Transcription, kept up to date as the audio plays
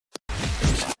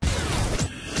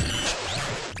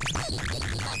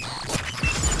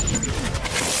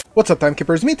What's up,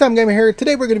 Timekeepers? Me, Time Gamer here.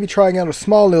 Today we're going to be trying out a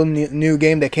small little new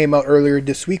game that came out earlier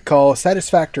this week called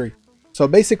Satisfactory. So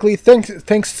basically,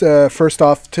 thanks first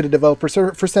off to the developers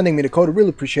for sending me the code. I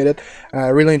really appreciate it. I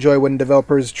really enjoy when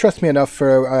developers trust me enough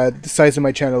for the size of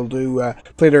my channel to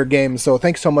play their games. So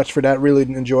thanks so much for that. Really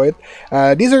enjoy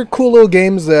it. These are cool little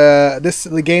games.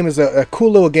 The game is a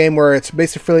cool little game where it's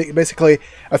basically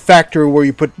a factory where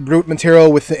you put brute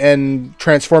material and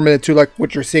transform it into like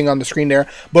what you're seeing on the screen there,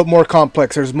 but more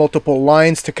complex. There's multiple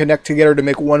lines to connect together to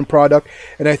make one product,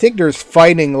 and I think there's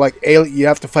fighting like you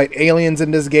have to fight aliens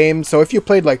in this game. So if you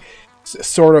played like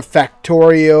sort of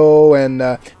Factorio, and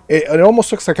it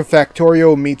almost looks like a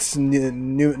Factorio meets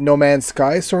No Man's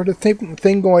Sky sort of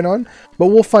thing going on, but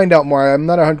we'll find out more. I'm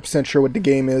not 100% sure what the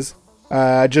game is.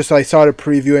 I saw the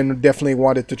preview and definitely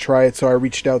wanted to try it, so I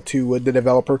reached out to the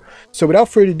developer. So without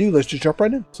further ado, let's just jump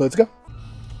right in. So let's go.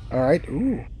 Alright,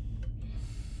 ooh.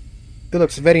 That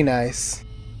looks very nice.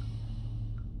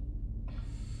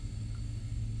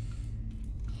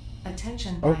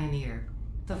 Attention Pioneer.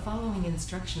 The following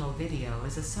instructional video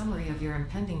is a summary of your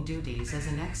impending duties as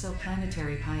an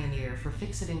exoplanetary pioneer for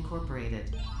Fixit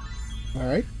Incorporated.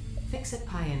 Alright. Fixit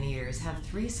Pioneers have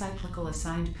 3 cyclical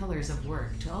assigned pillars of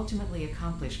work to ultimately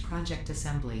accomplish project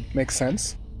assembly. Makes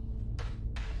sense.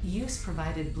 Use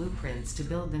provided blueprints to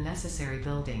build the necessary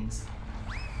buildings.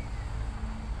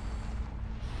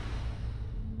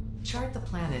 Chart the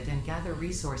planet and gather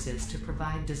resources to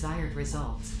provide desired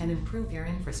results and improve your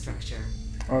infrastructure.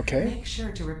 Okay. Make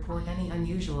sure to report any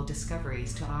unusual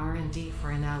discoveries to R&D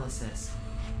for analysis.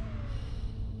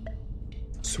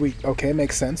 Sweet. Okay,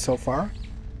 makes sense so far.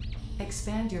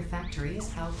 Expand your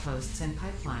factories, outposts, and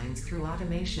pipelines through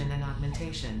automation and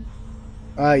augmentation.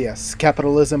 Ah, yes.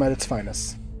 Capitalism at its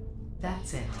finest.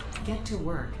 That's it. Get to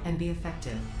work and be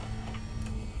effective.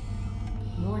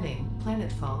 Warning,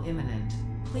 planetfall imminent.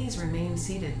 Please remain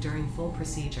seated during full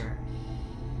procedure.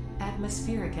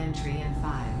 Atmospheric entry in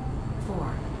 5,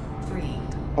 4, 3,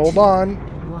 Hold 2, on.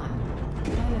 1.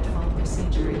 Planetfall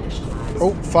procedure initialized.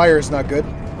 Oh, fire is not good.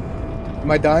 Am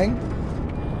I dying?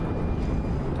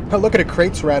 Oh, look at the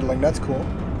crates rattling. That's cool.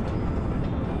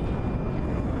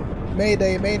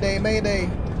 Mayday, mayday, mayday.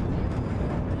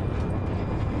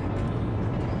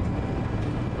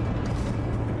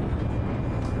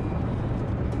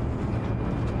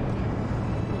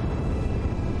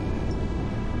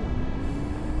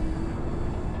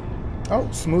 Oh,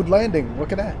 smooth landing.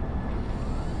 Look at that.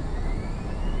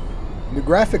 The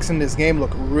graphics in this game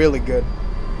look really good.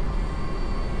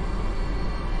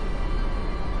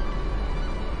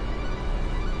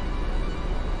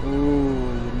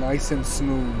 Ooh, nice and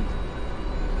smooth.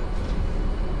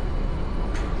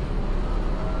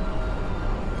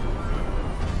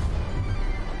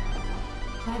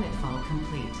 Planetfall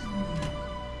complete.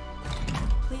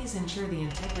 Please ensure the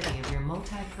integrity of your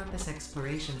multi-purpose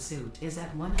exploration suit is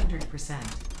at 100%.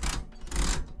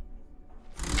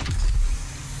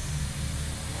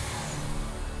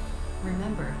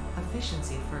 Remember,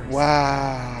 efficiency first.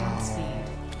 Wow. Don't speed.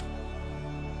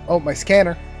 Oh, my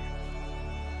scanner.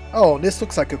 Oh, this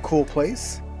looks like a cool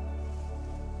place.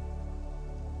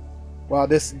 Wow,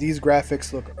 these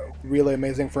graphics look really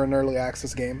amazing for an early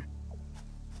access game.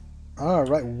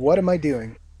 Alright, what am I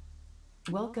doing?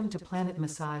 Welcome to Planet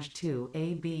Massage 2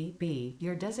 ABB,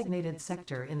 your designated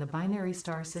sector in the binary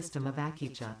star system of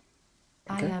Akicha.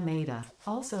 Okay. I am Ada,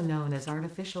 also known as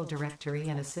Artificial Directory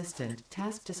and Assistant,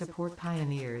 tasked to support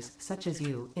pioneers, such as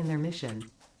you, in their mission.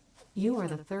 You are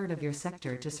the third of your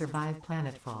sector to survive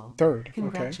planetfall. Third,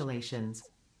 Congratulations.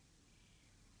 Okay.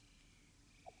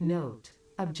 Note: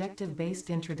 objective-based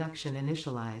introduction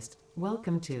initialized.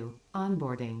 Welcome to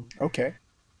onboarding. Okay.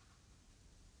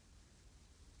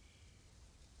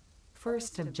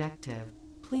 First objective: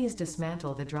 please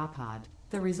dismantle the drop pod.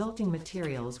 The resulting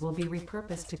materials will be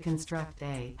repurposed to construct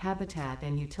a habitat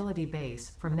and utility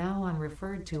base, from now on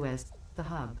referred to as the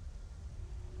hub.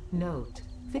 Note: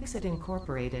 Fixit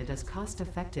Incorporated is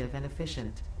cost-effective and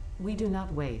efficient. We do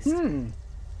not waste.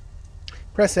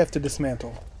 Press F to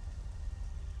dismantle.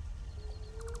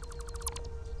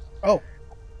 Oh.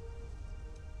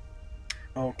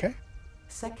 Okay.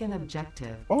 Second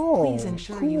objective. Oh, please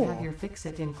ensure cool. you have your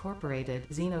Fixit Incorporated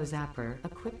Xenozapper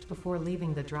equipped before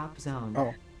leaving the drop zone.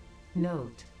 Oh.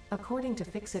 Note: according to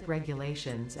Fixit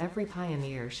regulations, every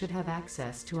pioneer should have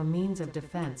access to a means of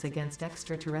defense against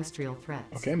extraterrestrial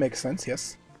threats. Okay, makes sense,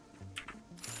 yes.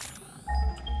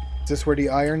 Is this where the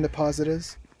iron deposit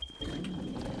is?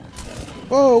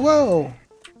 Whoa, whoa!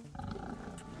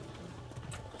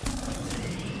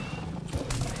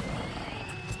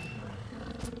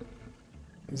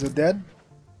 Is it dead?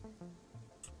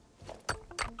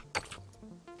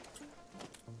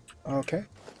 Okay.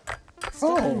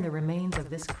 Studying the remains of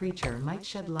this creature might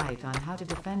shed light on how to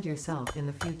defend yourself in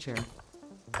the future.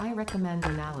 I recommend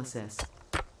analysis.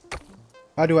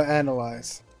 How do I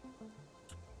analyze?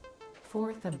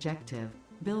 Fourth objective,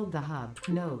 build the hub.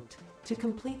 Note, to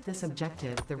complete this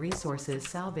objective, the resources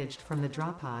salvaged from the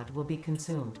drop pod will be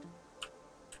consumed.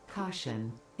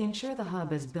 Caution, ensure the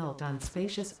hub is built on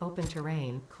spacious open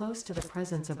terrain close to the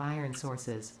presence of iron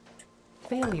sources.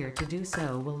 Failure to do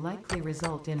so will likely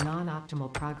result in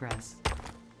non-optimal progress.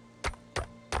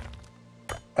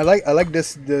 I like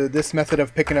this method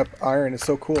of picking up iron. It's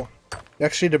so cool.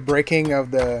 Actually, the breaking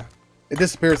of it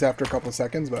disappears after a couple of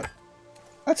seconds, but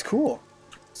that's cool.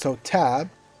 So tab.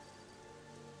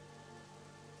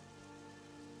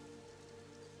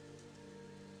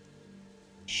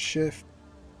 Shift.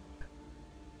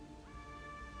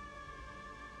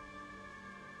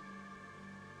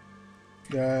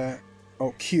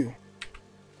 Q.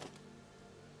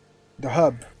 The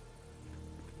hub.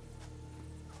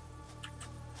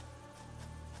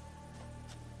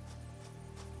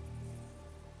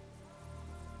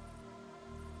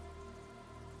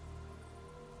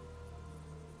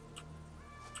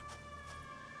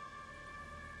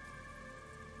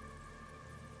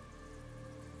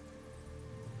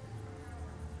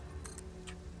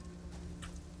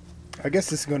 I guess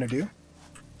this is going to do.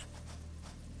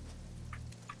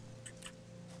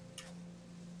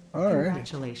 Alright.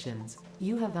 Congratulations,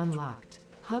 you have unlocked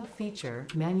Hub Feature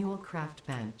Manual Craft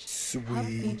Bench. Sweet. Hub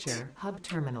Feature Hub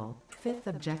Terminal. Fifth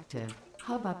objective,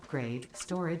 Hub Upgrade,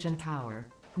 Storage and Power.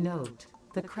 Note,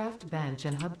 the Craft Bench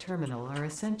and Hub Terminal are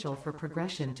essential for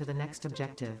progression to the next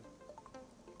objective.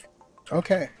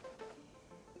 Okay.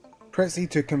 Press E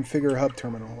to configure hub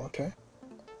terminal. Okay.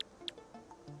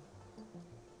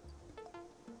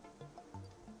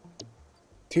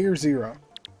 Tier 0.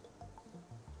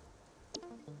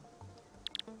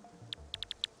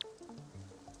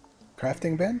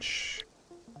 Crafting bench.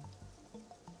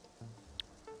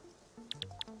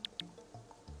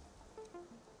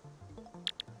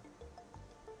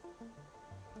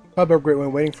 Hub upgrade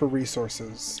when waiting for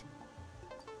resources.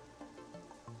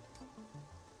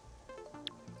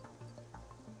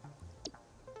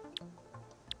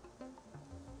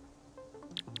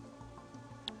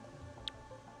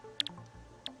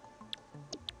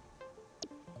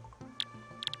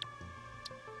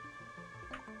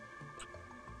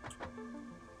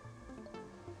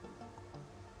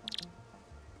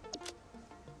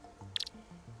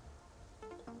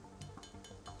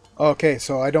 Okay,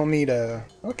 so I don't need a...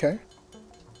 Okay.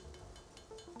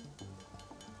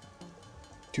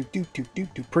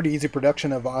 Pretty easy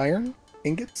production of iron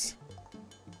ingots.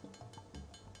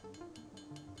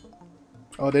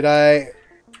 Oh, did I...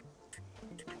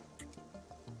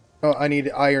 Oh, I need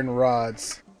iron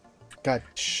rods. God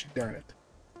darn it.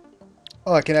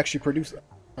 Oh, I can actually produce...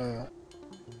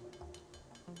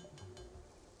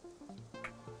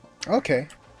 Okay.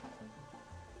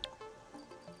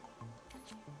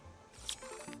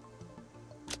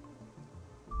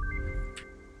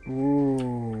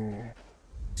 Ooh.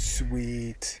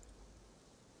 Sweet.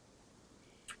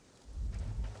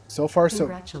 So far, so...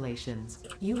 Congratulations,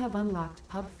 you have unlocked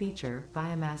Hub Feature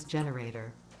Biomass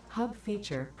Generator. Hub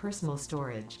Feature Personal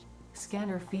Storage.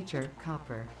 Scanner Feature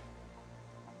Copper.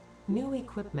 New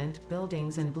equipment,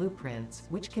 buildings and blueprints,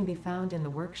 which can be found in the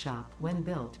workshop when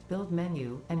built, build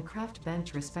menu, and craft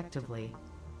bench respectively.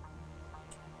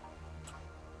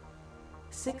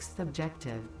 Sixth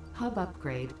objective, Hub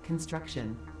Upgrade,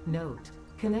 Construction. Note,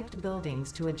 connect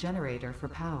buildings to a generator for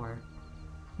power.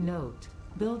 Note,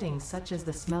 buildings such as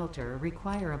the smelter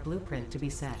require a blueprint to be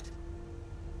set.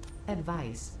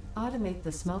 Advice, automate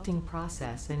the smelting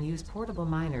process and use portable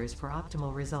miners for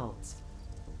optimal results.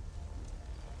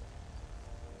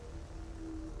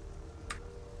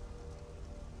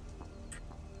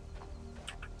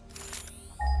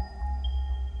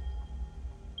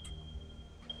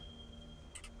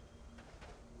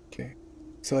 Okay.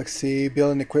 So let's see,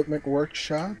 build an equipment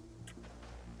workshop.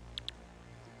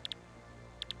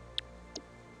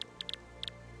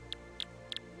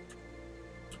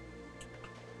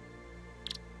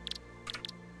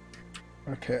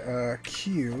 Okay,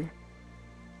 Q.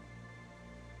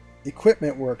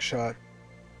 Equipment workshop.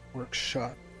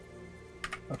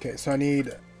 Okay, so I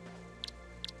need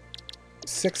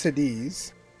 6 of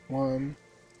these. 1,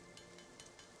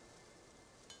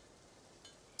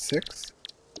 6,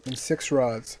 and 6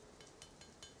 rods.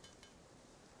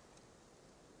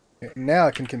 Okay, now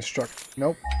I can construct.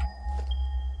 Nope.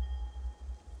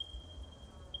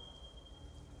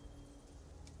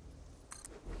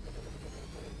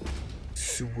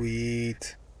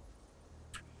 Sweet.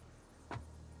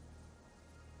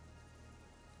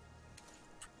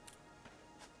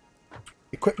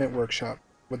 equipment workshop.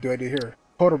 What do I do here?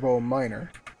 Portable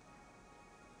miner.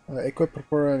 Equip,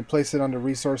 prepare, and place it on the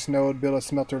resource node. Build a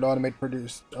smelter to automate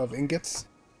produce of ingots.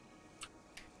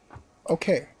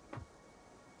 Okay.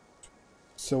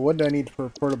 So what do I need for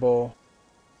portable?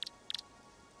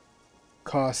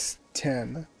 Cost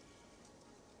 10.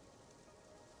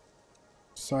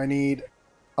 So I need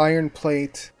iron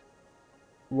plate,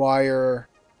 wire,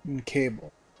 and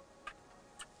cable.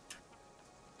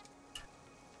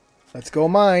 Let's go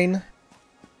mine.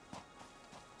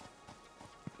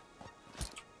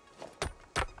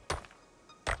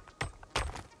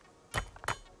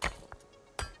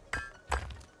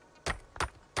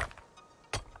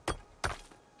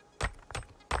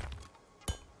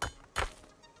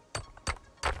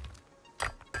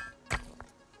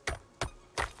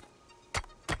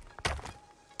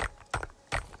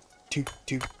 Toot,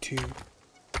 toot, toot.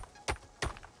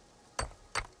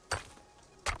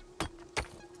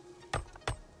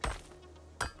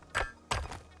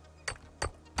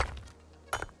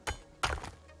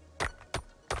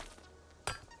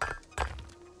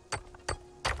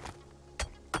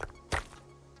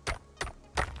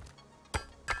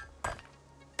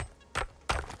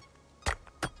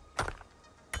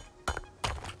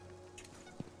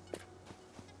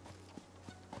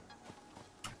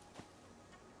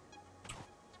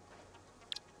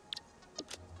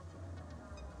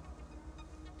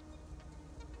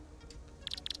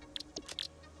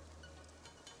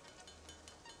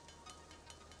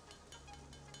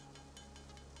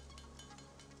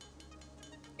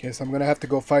 Okay, so I'm gonna have to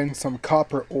go find some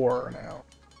copper ore now.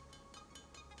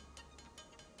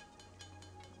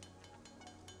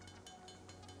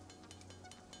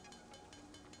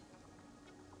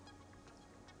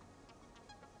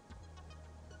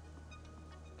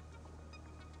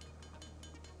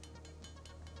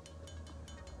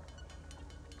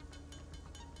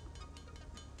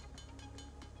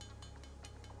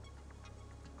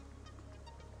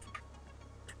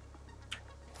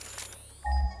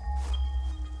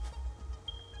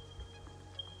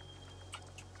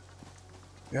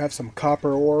 You have some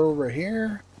copper ore over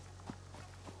here.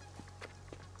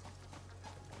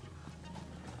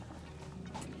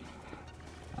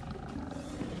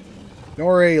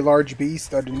 Nor a large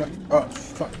beast. I did not. Oh,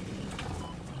 fuck.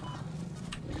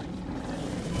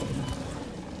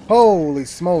 Holy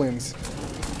smolins.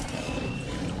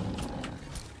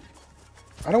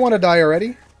 I don't want to die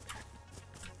already.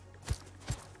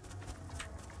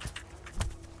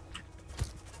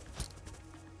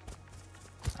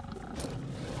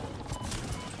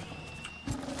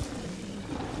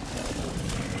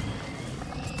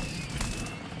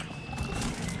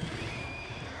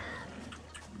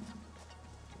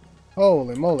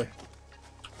 Holy moly.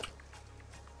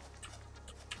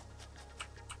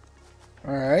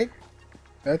 Alright.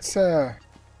 That's,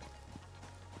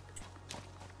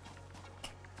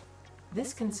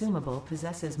 This consumable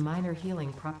possesses minor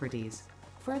healing properties.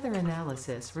 Further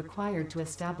analysis required to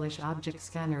establish object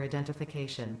scanner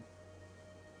identification.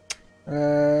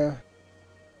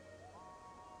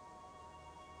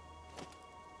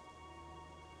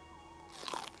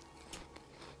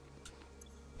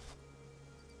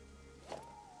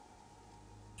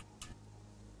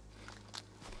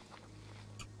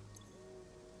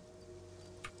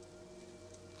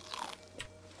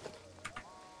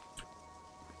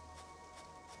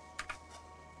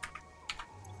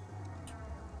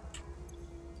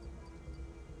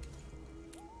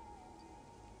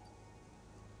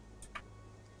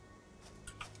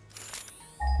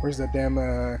 Where's that damn,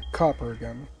 copper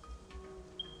again?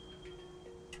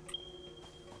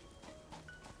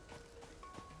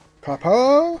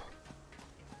 Copper?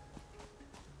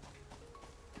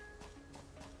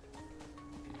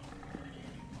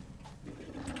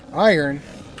 Iron?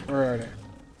 Where are they?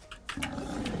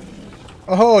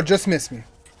 Oh, just missed me.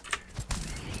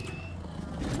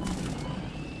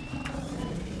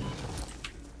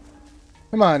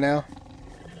 Come on now.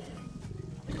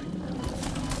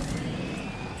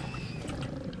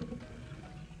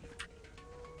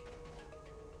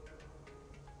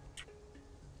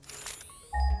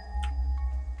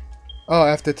 Oh, I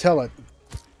have to tell it.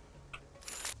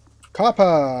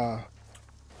 Copper!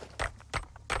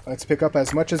 Let's pick up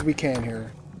as much as we can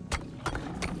here.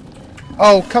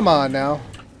 Oh, come on now.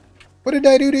 What did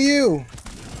I do to you?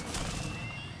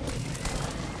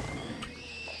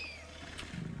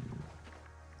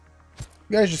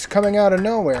 You guys just coming out of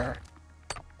nowhere.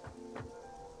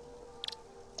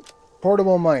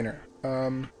 Portable miner.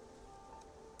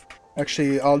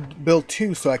 Actually, I'll build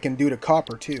 2 so I can do the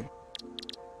copper too.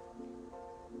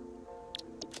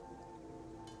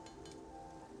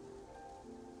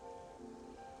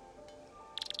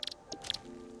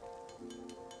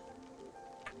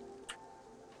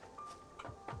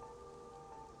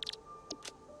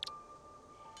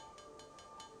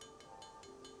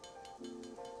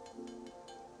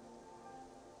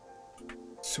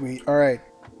 Sweet. All right.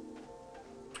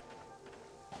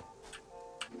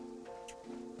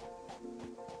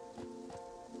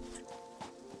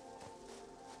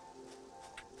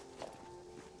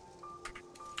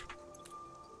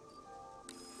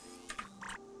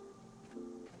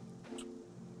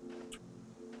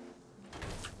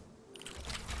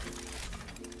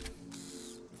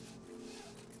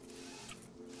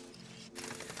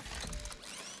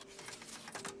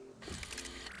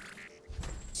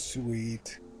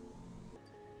 Sweet.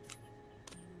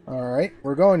 Alright,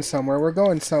 we're going somewhere, we're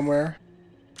going somewhere.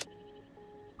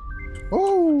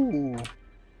 Oh!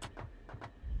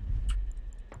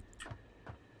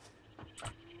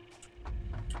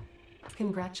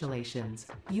 Congratulations,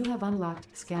 you have unlocked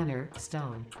Scanner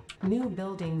Stone. New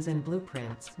buildings and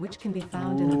blueprints, which can be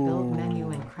found in the build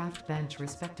menu and craft bench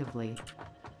respectively.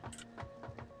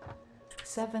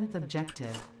 7th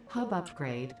objective, hub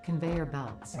upgrade, conveyor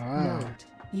belts. Note,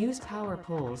 use power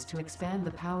poles to expand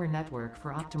the power network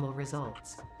for optimal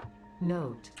results.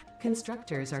 Note,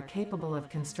 constructors are capable of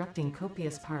constructing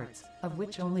copious parts, of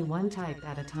which only one type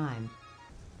at a time.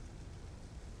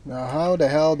 Now how the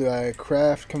hell do I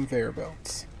craft conveyor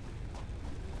belts?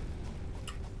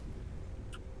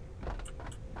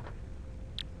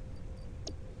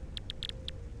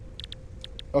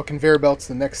 Oh, conveyor belt's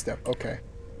the next step. Okay.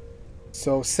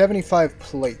 So 75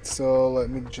 plates. So let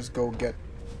me just go get...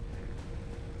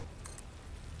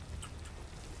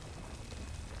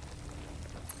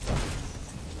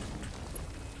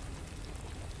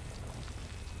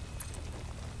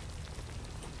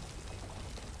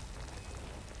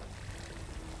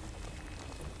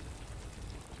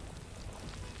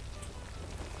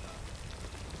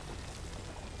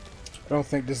 I don't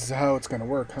think this is how it's gonna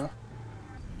work, huh?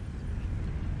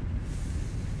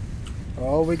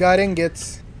 Oh, we got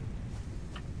ingots.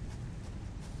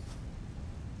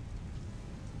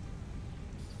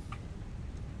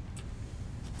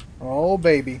 Oh,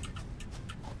 baby.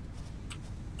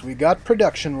 We got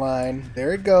production line.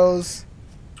 There it goes.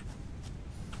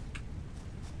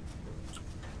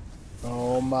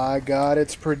 Oh my god,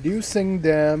 it's producing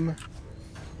them.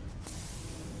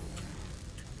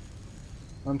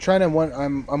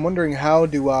 I'm wondering, how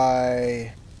do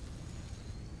I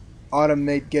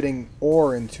automate getting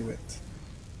ore into it?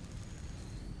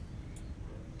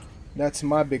 That's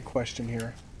my big question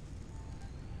here.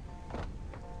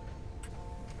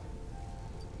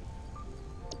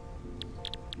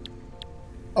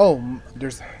 Oh,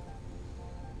 there's...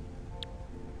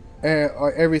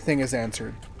 everything is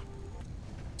answered.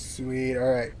 Sweet,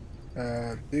 alright.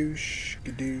 Gadoosh,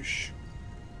 gadoosh,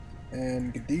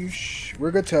 and gadoosh.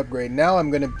 We're good to upgrade. Now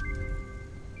I'm gonna...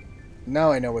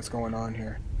 Now I know what's going on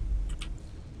here.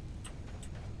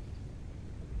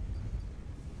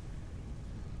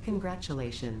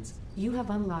 Congratulations, you have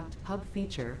unlocked Hub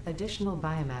Feature, Additional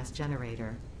Biomass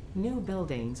Generator. New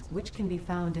buildings, which can be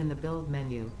found in the build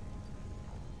menu.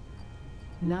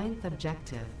 9th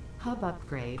objective, Hub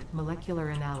Upgrade, Molecular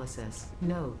Analysis.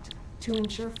 Note, to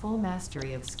ensure full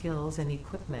mastery of skills and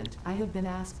equipment, I have been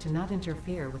asked to not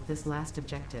interfere with this last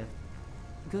objective.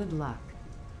 Good luck.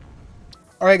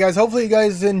 Alright guys, hopefully you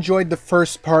guys enjoyed the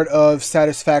first part of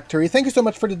Satisfactory. Thank you so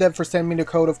much for the dev for sending me the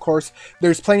code, of course.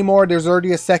 There's plenty more. There's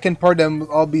already a second part that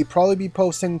I'll probably be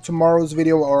posting tomorrow's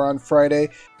video or on Friday.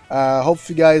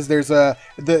 Hopefully guys, there's the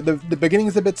beginning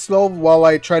is a bit slow while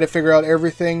I try to figure out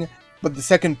everything. But the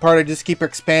second part, I just keep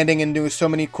expanding and doing so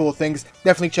many cool things.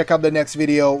 Definitely check out the next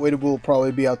video. It will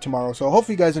probably be out tomorrow. So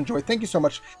hopefully you guys enjoy. Thank you so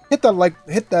much. Hit that like,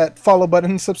 hit that follow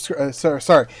button. Subscribe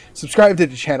to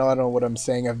the channel. I don't know what I'm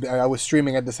saying. I was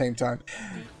streaming at the same time.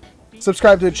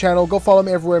 Subscribe to the channel. Go follow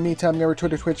me everywhere. Meantime, never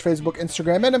Twitter, Twitch, Facebook,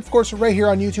 Instagram, and of course right here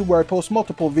on YouTube where I post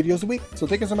multiple videos a week. So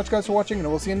thank you so much guys for watching, and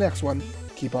we'll see you in the next one.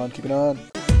 Keep on keeping on.